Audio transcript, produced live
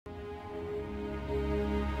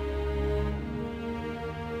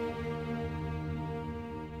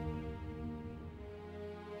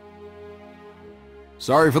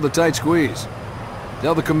Sorry for the tight squeeze.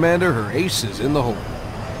 Tell the commander her ace is in the hole.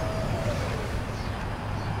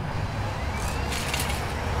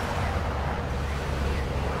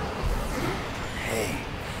 Hey,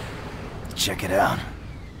 check it out.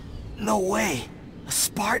 No way. A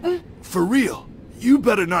Spartan? For real. You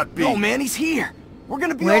better not be. No, man, he's here. We're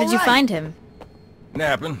gonna be Where all did you right. find him?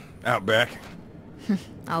 Napping. Out back.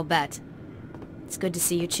 I'll bet. It's good to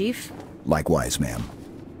see you, Chief. Likewise, ma'am.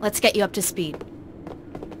 Let's get you up to speed.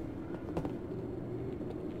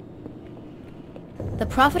 The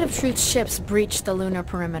Prophet of Truth's ships breached the lunar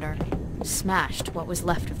perimeter, smashed what was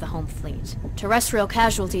left of the home fleet. Terrestrial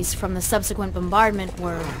casualties from the subsequent bombardment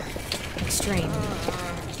were extreme.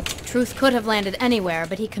 Truth could have landed anywhere,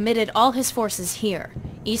 but he committed all his forces here,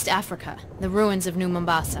 East Africa, the ruins of New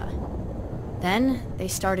Mombasa. Then they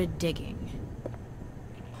started digging.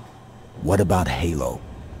 What about Halo?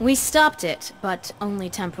 We stopped it, but only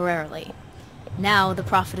temporarily. Now the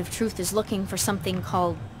Prophet of Truth is looking for something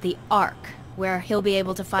called the Ark, where he'll be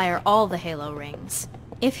able to fire all the Halo rings.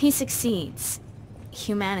 If he succeeds,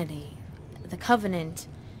 humanity, the Covenant,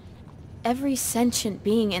 every sentient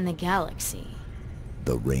being in the galaxy.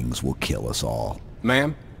 The rings will kill us all.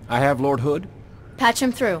 Ma'am, I have Lord Hood. Patch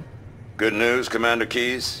him through. Good news, Commander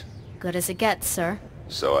Keyes? Good as it gets, sir.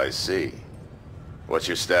 So I see. What's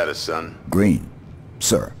your status, son? Green,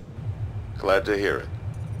 sir. Glad to hear it.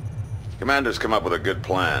 Commander's come up with a good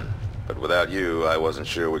plan, but without you, I wasn't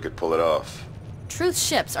sure we could pull it off. Truth's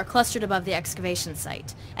ships are clustered above the excavation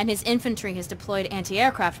site, and his infantry has deployed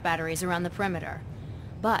anti-aircraft batteries around the perimeter.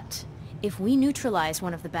 But if we neutralize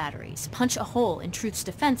one of the batteries, punch a hole in Truth's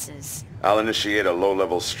defenses... I'll initiate a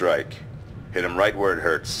low-level strike. Hit him right where it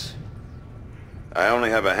hurts. I only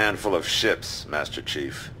have a handful of ships, Master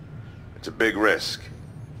Chief. It's a big risk,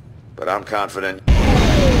 but I'm confident...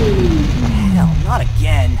 Hell, not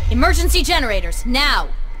again. Emergency generators, now!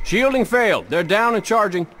 Shielding failed. They're down and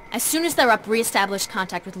charging. As soon as they're up, re-establish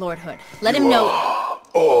contact with Lord Hood. Let him know...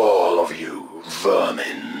 All of you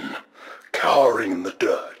vermin, cowering in the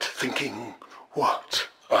dirt, thinking, what,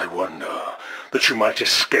 I wonder, that you might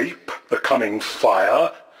escape the coming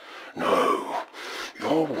fire? No,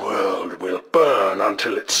 your world will burn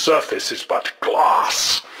until its surface is but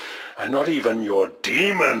glass, and not even your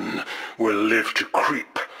demon will live to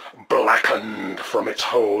creep, blackened from its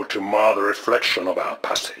hole to mar the reflection of our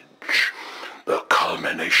passage, the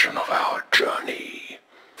culmination of our journey.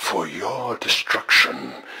 For your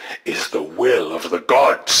destruction is the will of the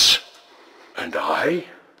gods, and I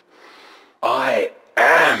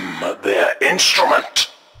am their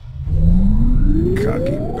instrument.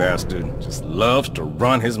 Cocky bastard. Just loves to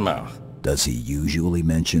run his mouth. Does he usually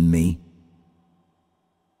mention me?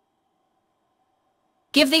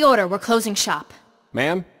 Give the order, we're closing shop.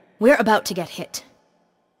 Ma'am? We're about to get hit.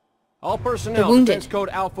 All personnel, The wounded. defense code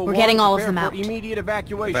Alpha We're 1, getting all of prepare them for out. Immediate I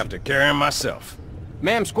evacuation. have to carry him myself.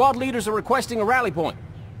 Ma'am, squad leaders are requesting a rally point.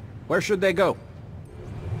 Where should they go?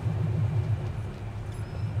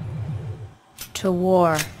 To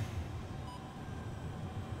war.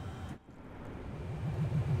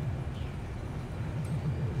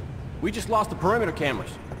 We just lost the perimeter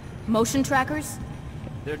cameras. Motion trackers?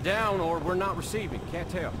 They're down or we're not receiving. Can't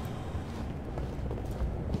tell.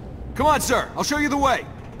 Come on, sir. I'll show you the way.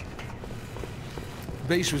 The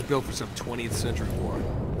base was built for some 20th century war.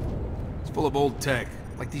 It's full of old tech,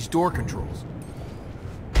 like these door controls.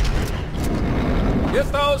 Get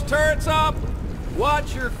those turrets up!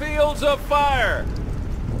 Watch your fields of fire!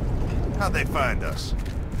 How'd they find us?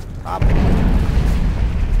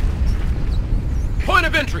 Point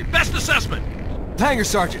of entry, best assessment. Hangar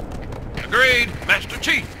Sergeant. Agreed. Master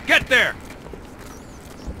Chief, get there.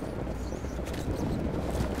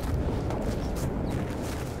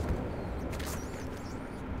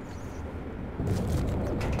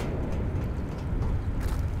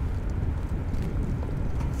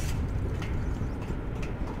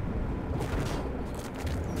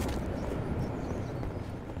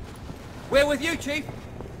 We're with you, Chief.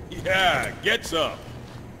 Yeah, get some.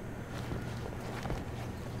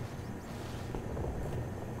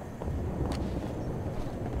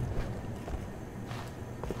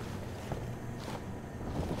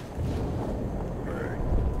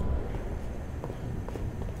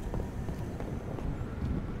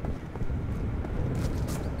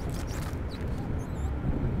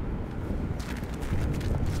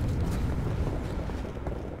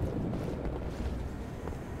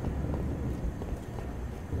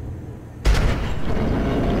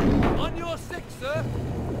 On your six, sir.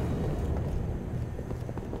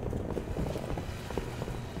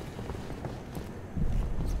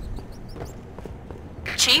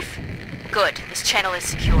 Chief? Good. This channel is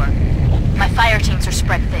secure. My fire teams are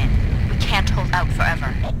spread thin. We can't hold out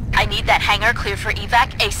forever. I need that hangar cleared for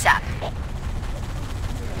evac ASAP.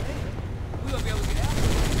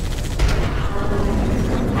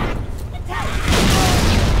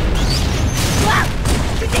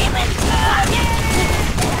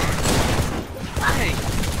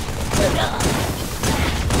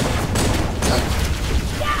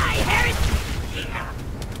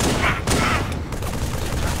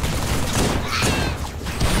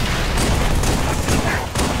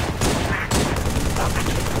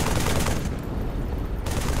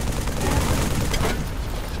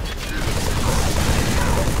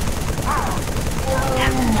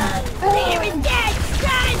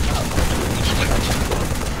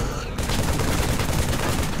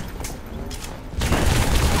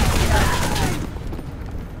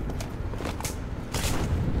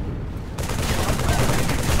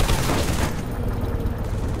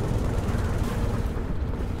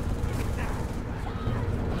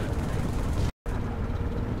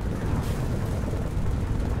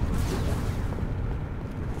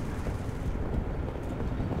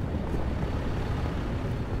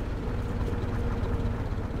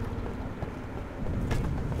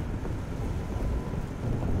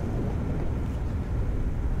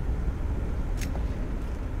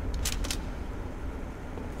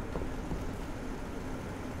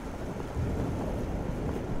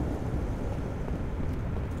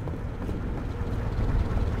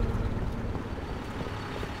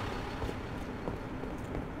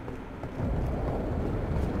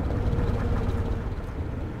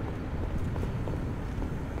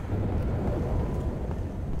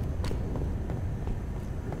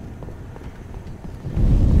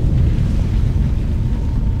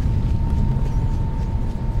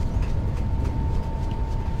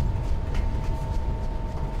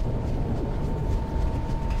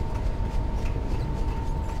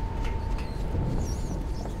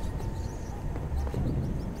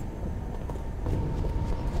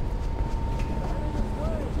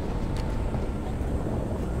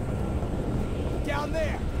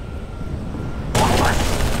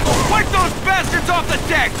 Wipe those bastards off the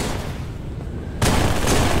deck!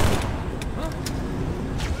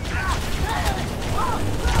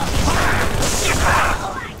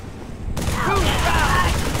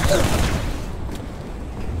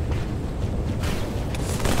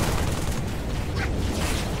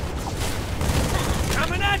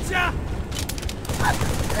 Coming at ya!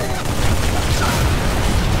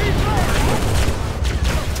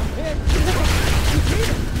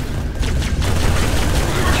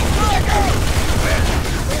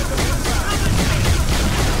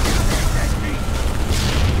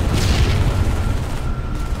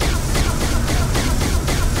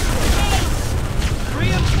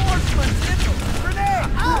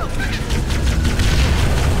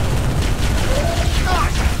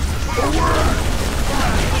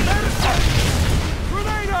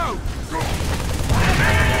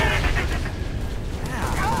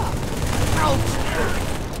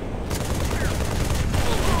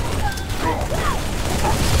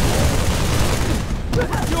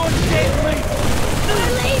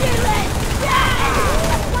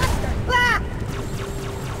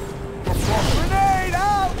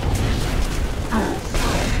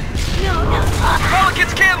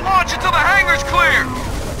 Pelicans can't launch until the hangar's clear!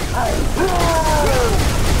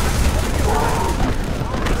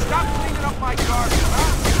 Stop cleaning up my garden,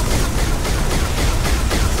 huh?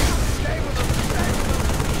 Stay with them,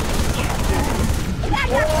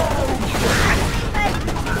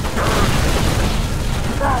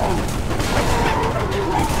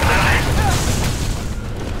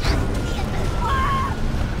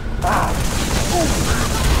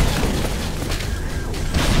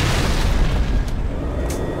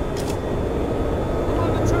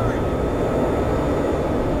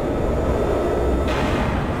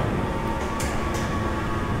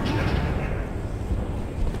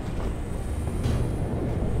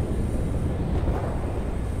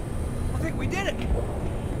 we did it!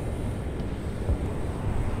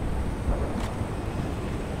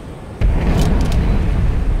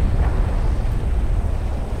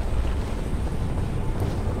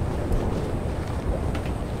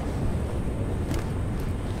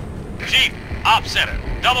 Chief, Op Center,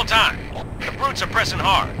 double time. The brutes are pressing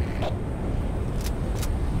hard.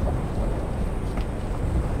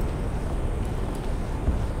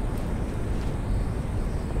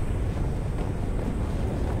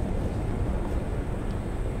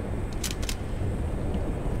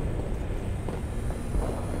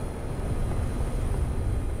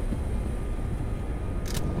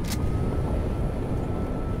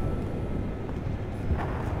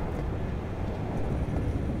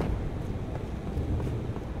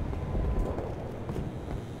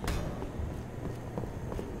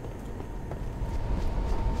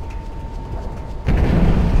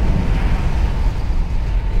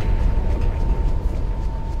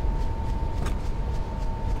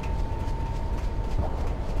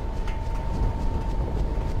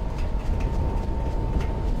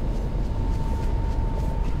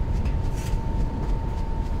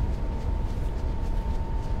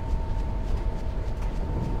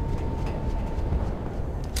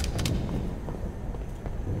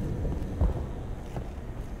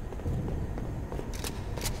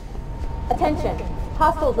 Attention.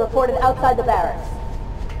 Hostiles reported outside the barracks.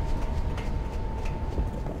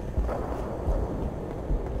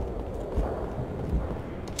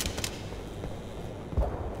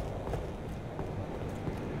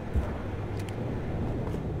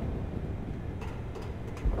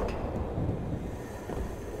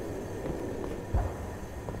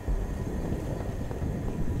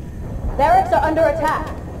 Barracks are under attack.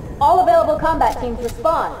 All available combat teams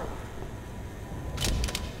respond.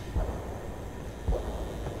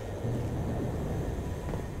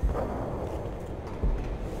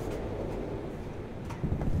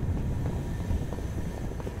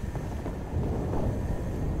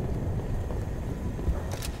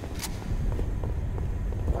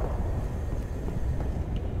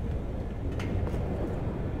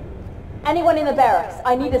 Anyone in the barracks,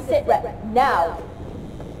 I need a sit rep, now!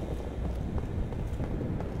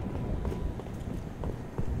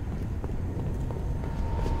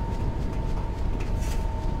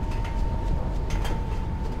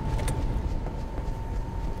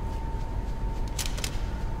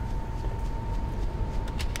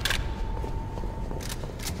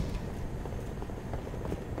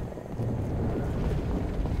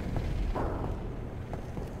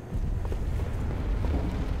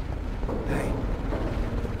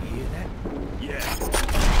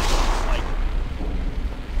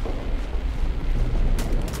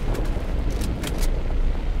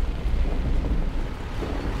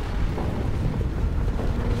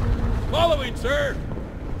 Following, sir!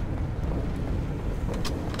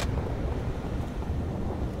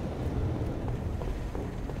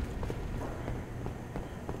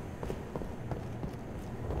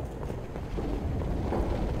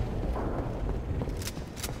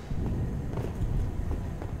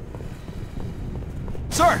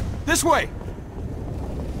 Sir, this way!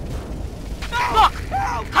 Look!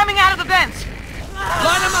 Coming out of the vents!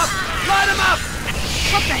 Line him up! Line him up!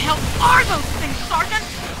 What the hell are those things, Sergeant?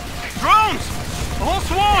 Drones! The whole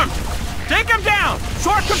swarm! Take them down!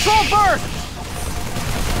 Short control first!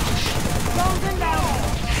 Drones inbound!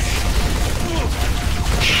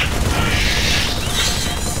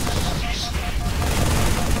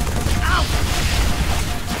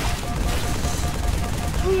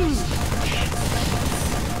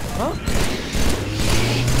 Huh?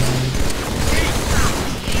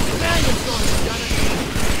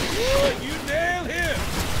 You nailed him!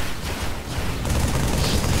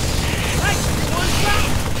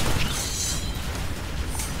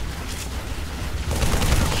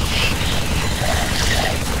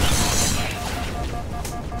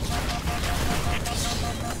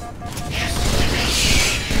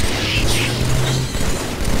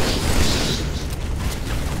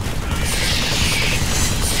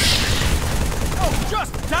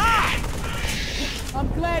 I'm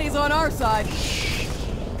glad he's on our side.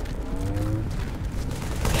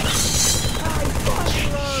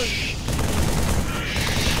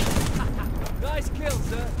 Nice kill,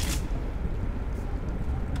 sir.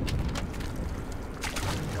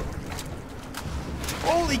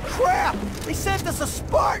 Holy crap! They sent us a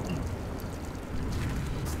Spartan!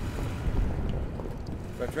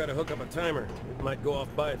 If I try to hook up a timer, it might go off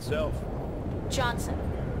by itself. Johnson.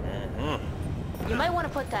 You might want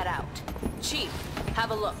to put that out. Chief, have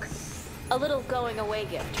a look. A little going-away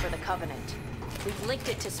gift for the Covenant. We've linked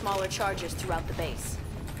it to smaller charges throughout the base.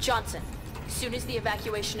 Johnson, soon as the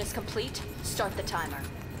evacuation is complete, start the timer.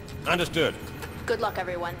 Understood. Good luck,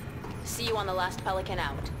 everyone. See you on the last Pelican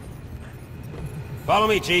out. Follow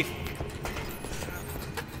me, Chief.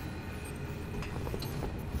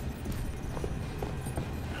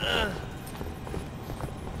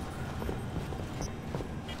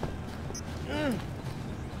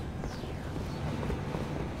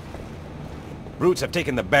 Brutes have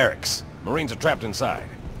taken the barracks. Marines are trapped inside.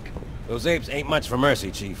 Those apes ain't much for mercy,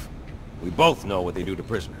 Chief. We both know what they do to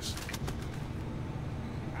prisoners.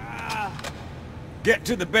 Get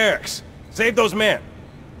to the barracks. Save those men.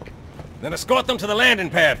 Then escort them to the landing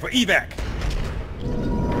pad for evac.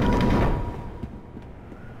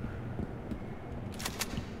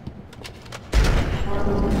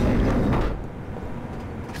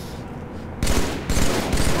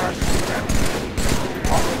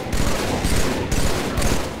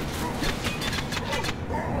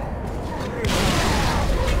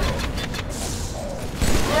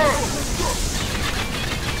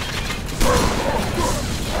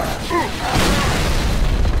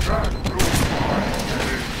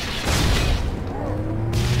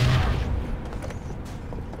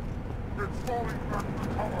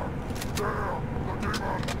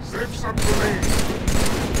 Save some for me!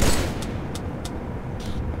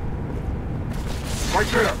 Right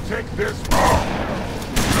there, take this!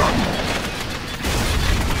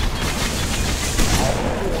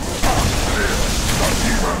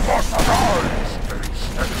 must rise!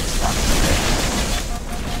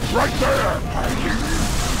 Right there!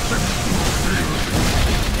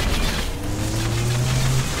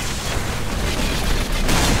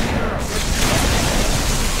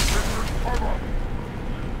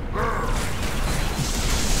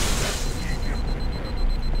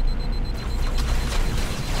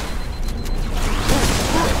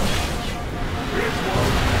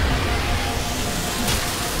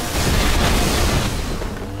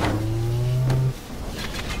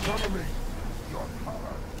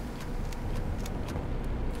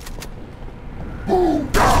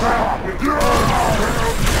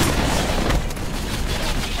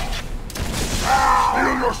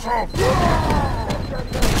 Heal yourself!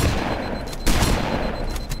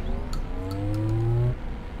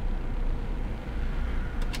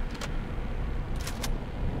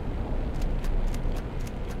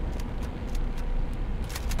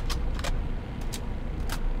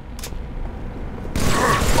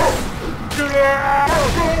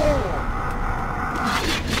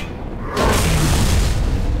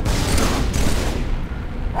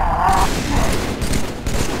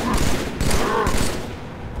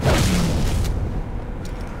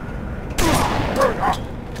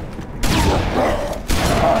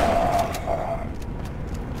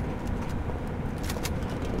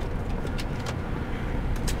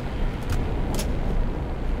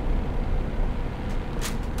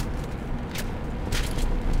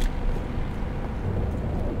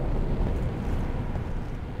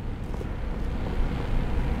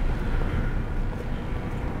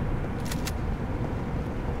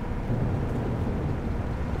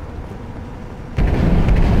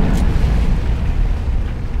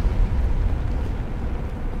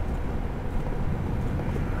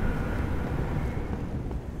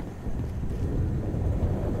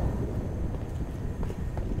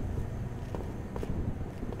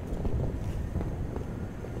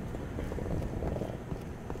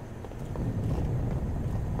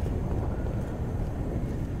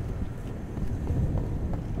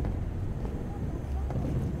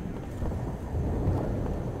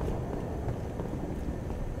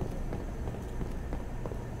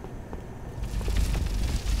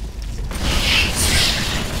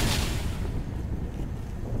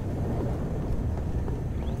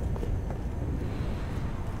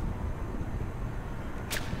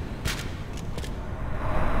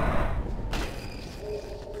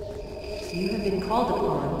 You have been called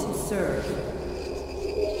upon to serve.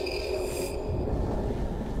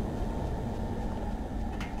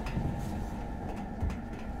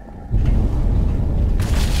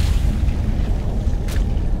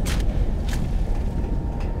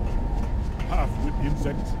 Half-wit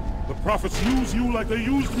insects. The prophets use you like they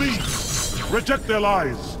used me. Reject their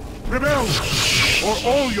lies. Rebel, or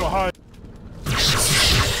all your high...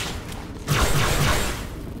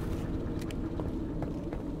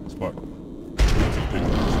 Spark.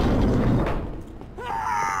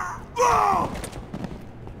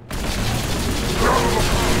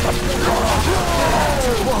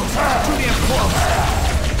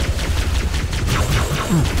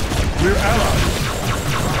 We're allies.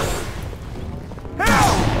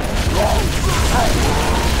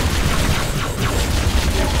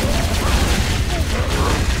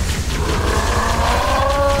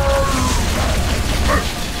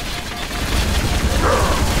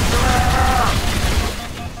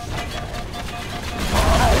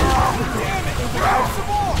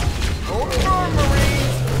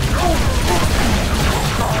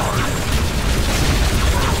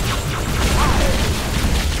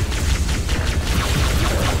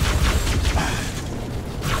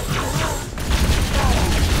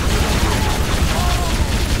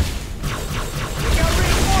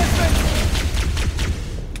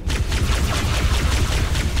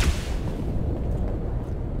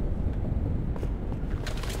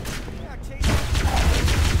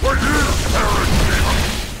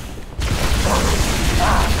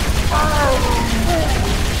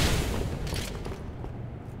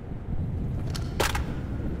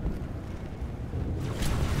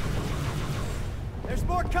 There's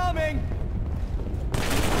more coming!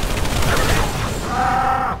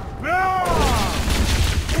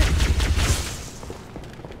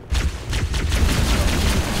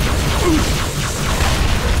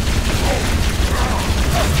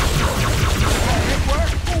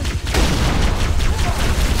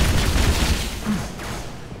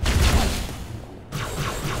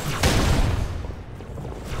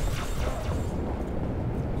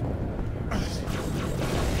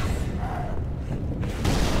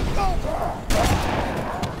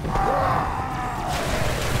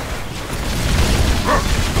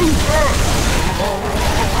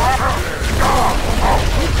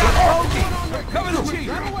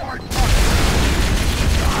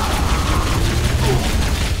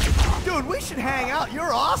 should hang out.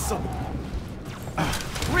 You're awesome.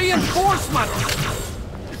 Reinforcements!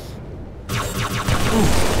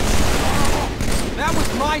 That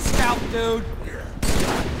was my scout, dude.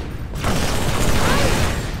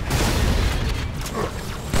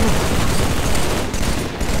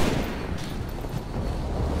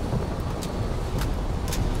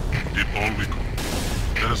 Did all we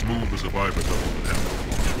could. Let us move the survivors up on the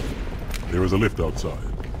hill. There is a lift outside.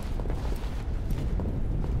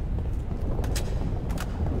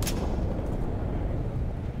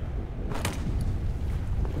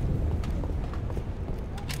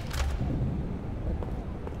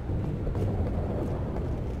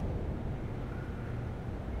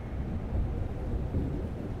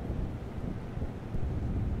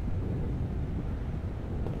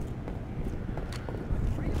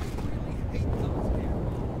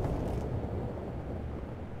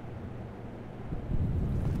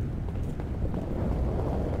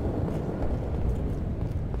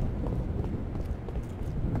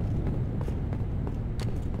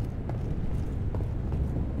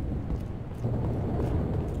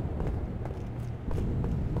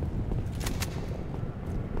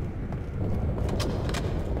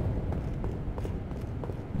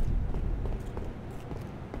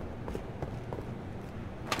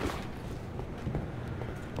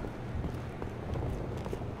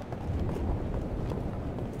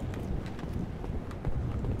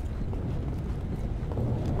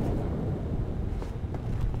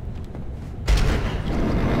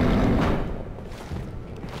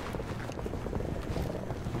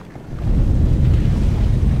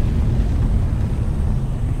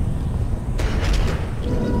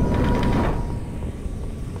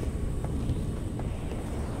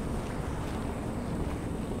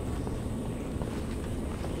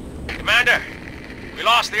 Commander, we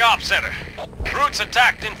lost the ops center. Brutes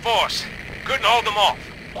attacked in force. Couldn't hold them off.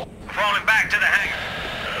 We're falling back to the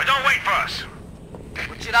hangar. But don't wait for us.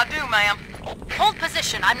 What should I do, ma'am? Hold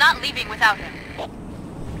position. I'm not leaving without him.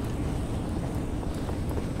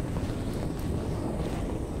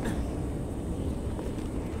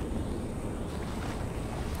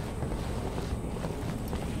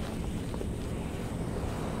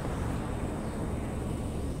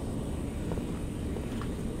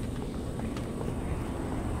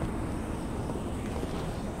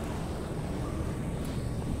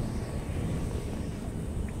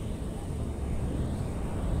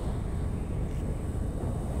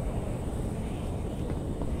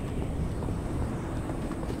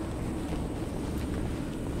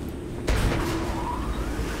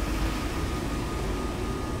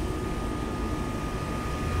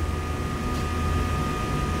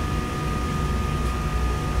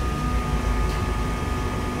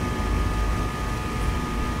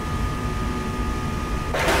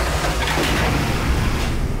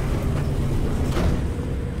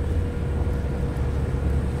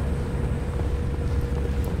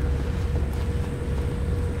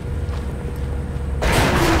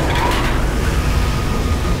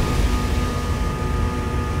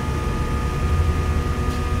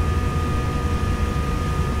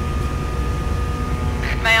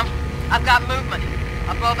 I've got movement.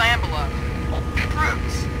 Above Ambulance.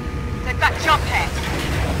 Brutes. They've got jump pads.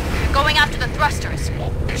 They're going after the thrusters.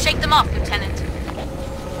 Shake them off, Lieutenant.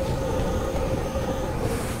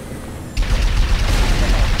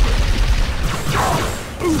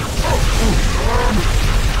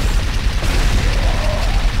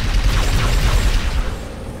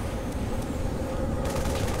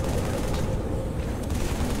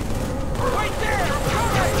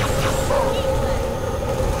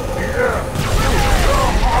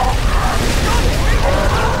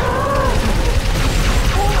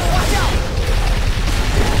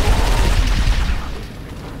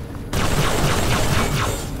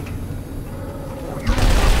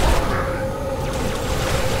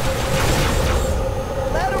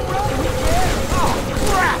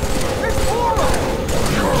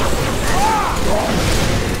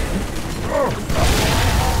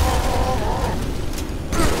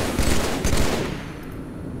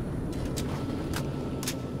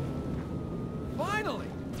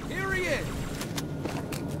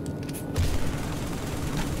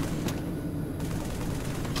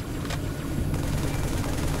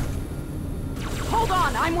 Hold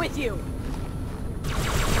on, I'm with you.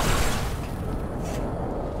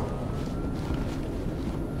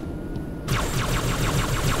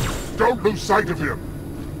 Don't lose sight of him!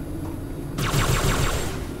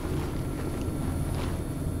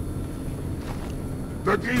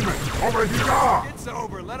 The demon! Over here! It's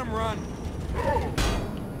over. Let him run. Oh.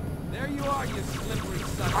 There you are, you slippery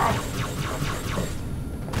sucker.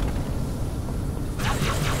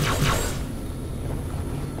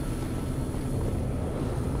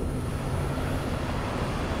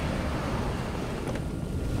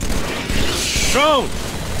 Drone!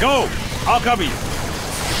 Go! I'll cover you.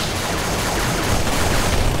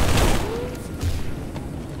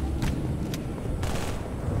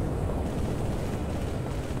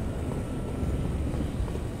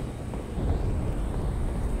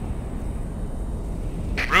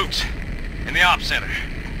 Roots, in the ops center.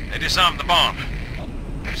 They disarmed the bomb.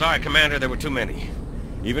 Sorry, Commander, there were too many.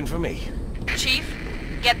 Even for me. Chief,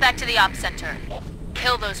 get back to the ops center.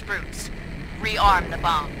 Kill those brutes. Rearm the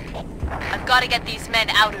bomb. I've got to get these men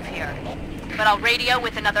out of here. But I'll radio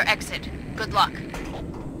with another exit. Good luck.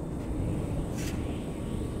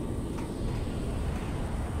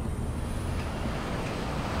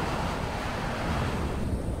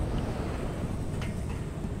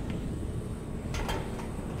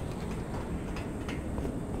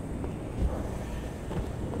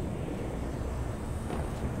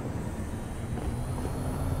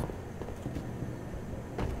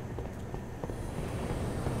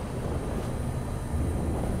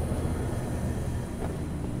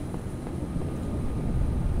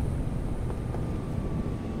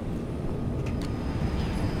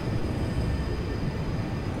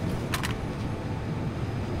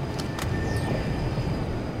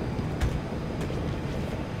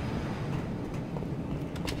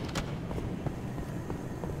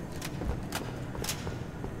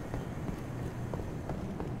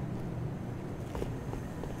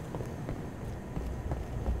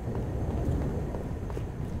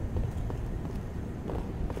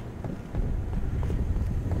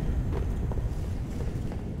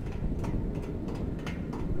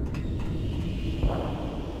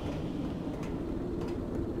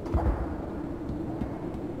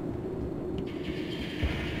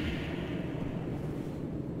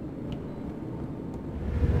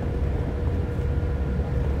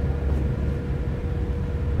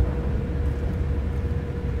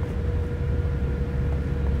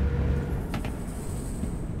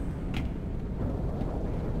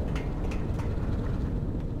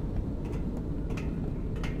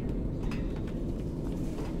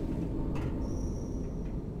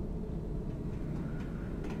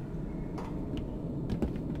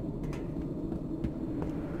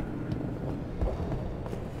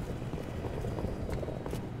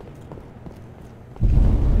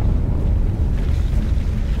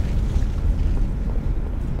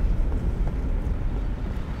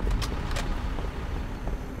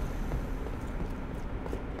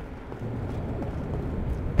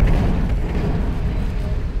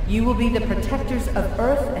 You will be the protectors of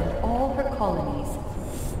Earth and all her colonies.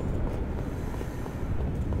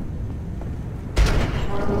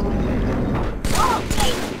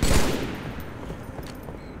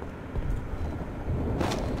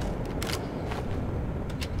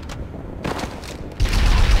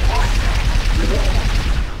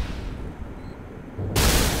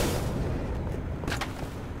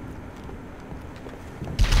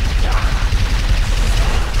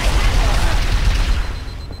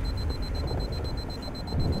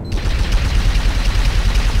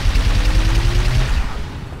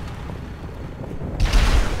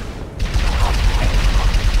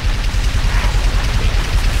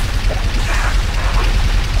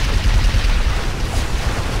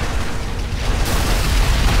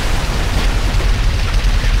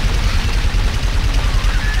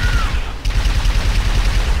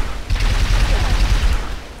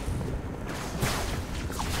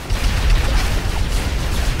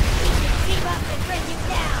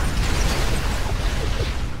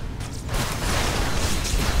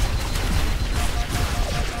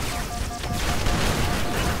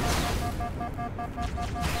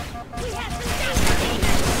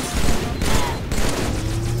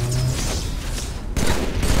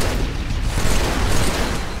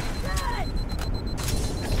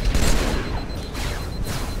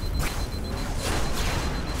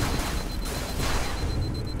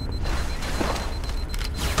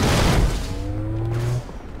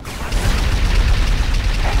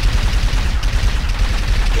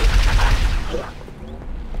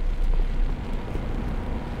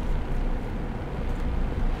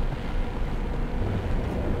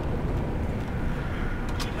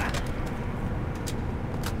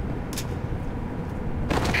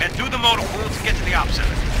 motor pools and get to the op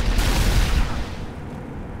center.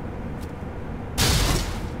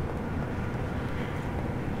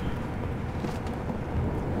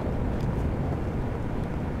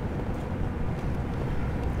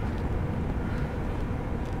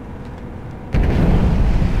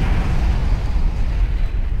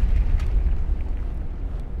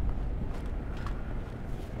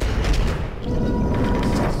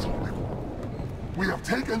 We have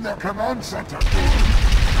taken their command center.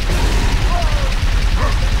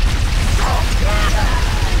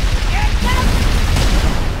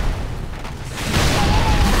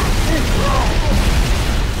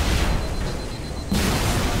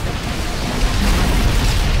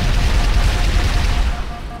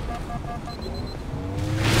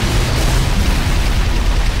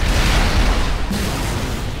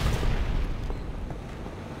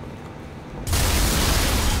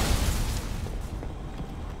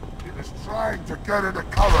 to get into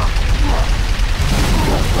cover.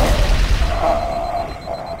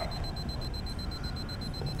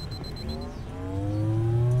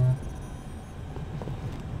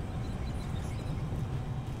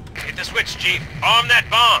 Hit the switch, Chief. Arm that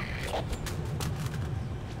bomb.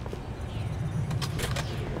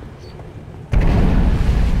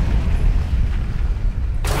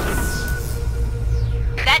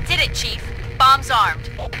 That did it, Chief. Bomb's armed.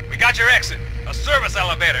 We got your exit. A service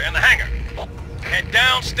elevator in the hangar. Head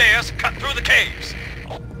downstairs, cut through the caves.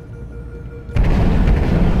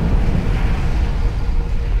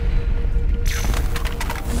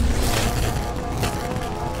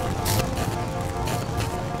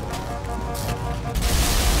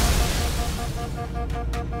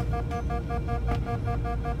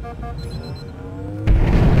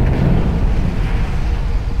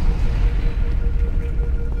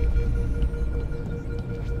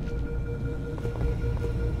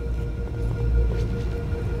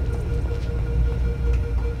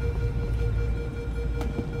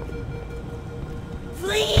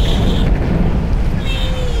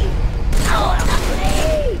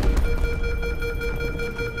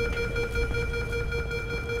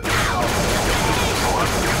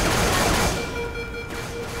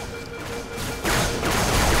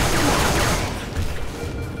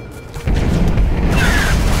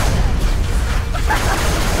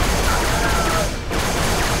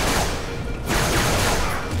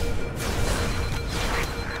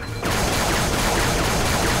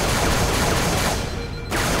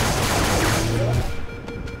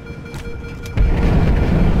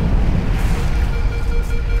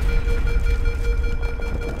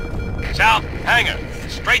 South, hangar.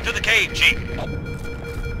 Straight to the cave, Chief.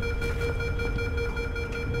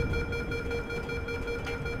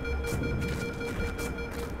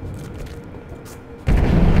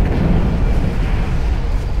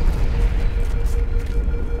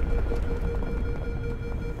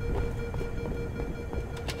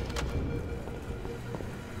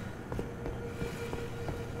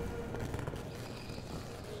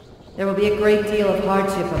 There will be a great deal of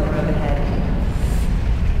hardship on the road ahead.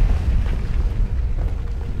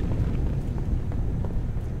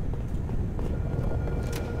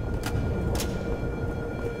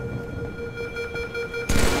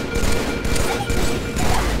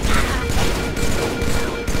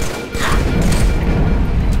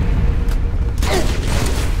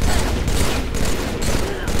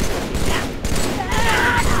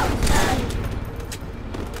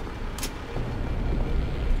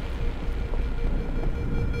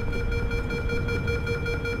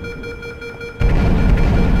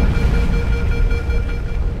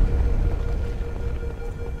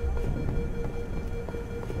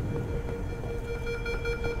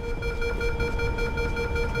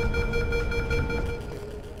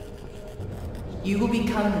 You will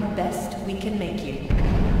become the best we can make you.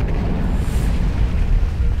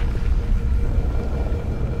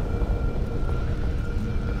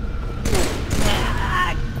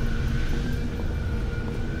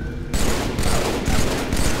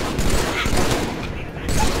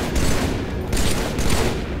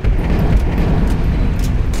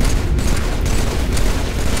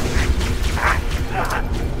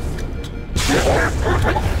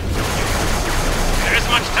 There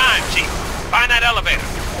isn't much time, Chief. Find that elevator.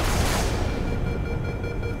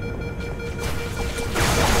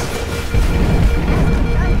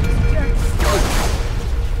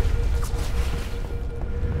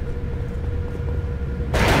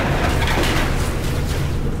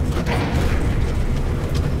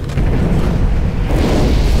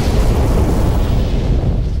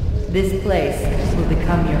 This place will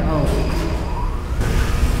become your own.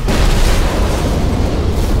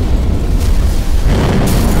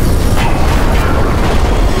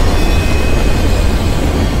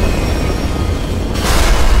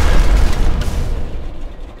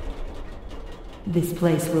 This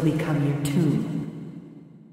place will become your tomb.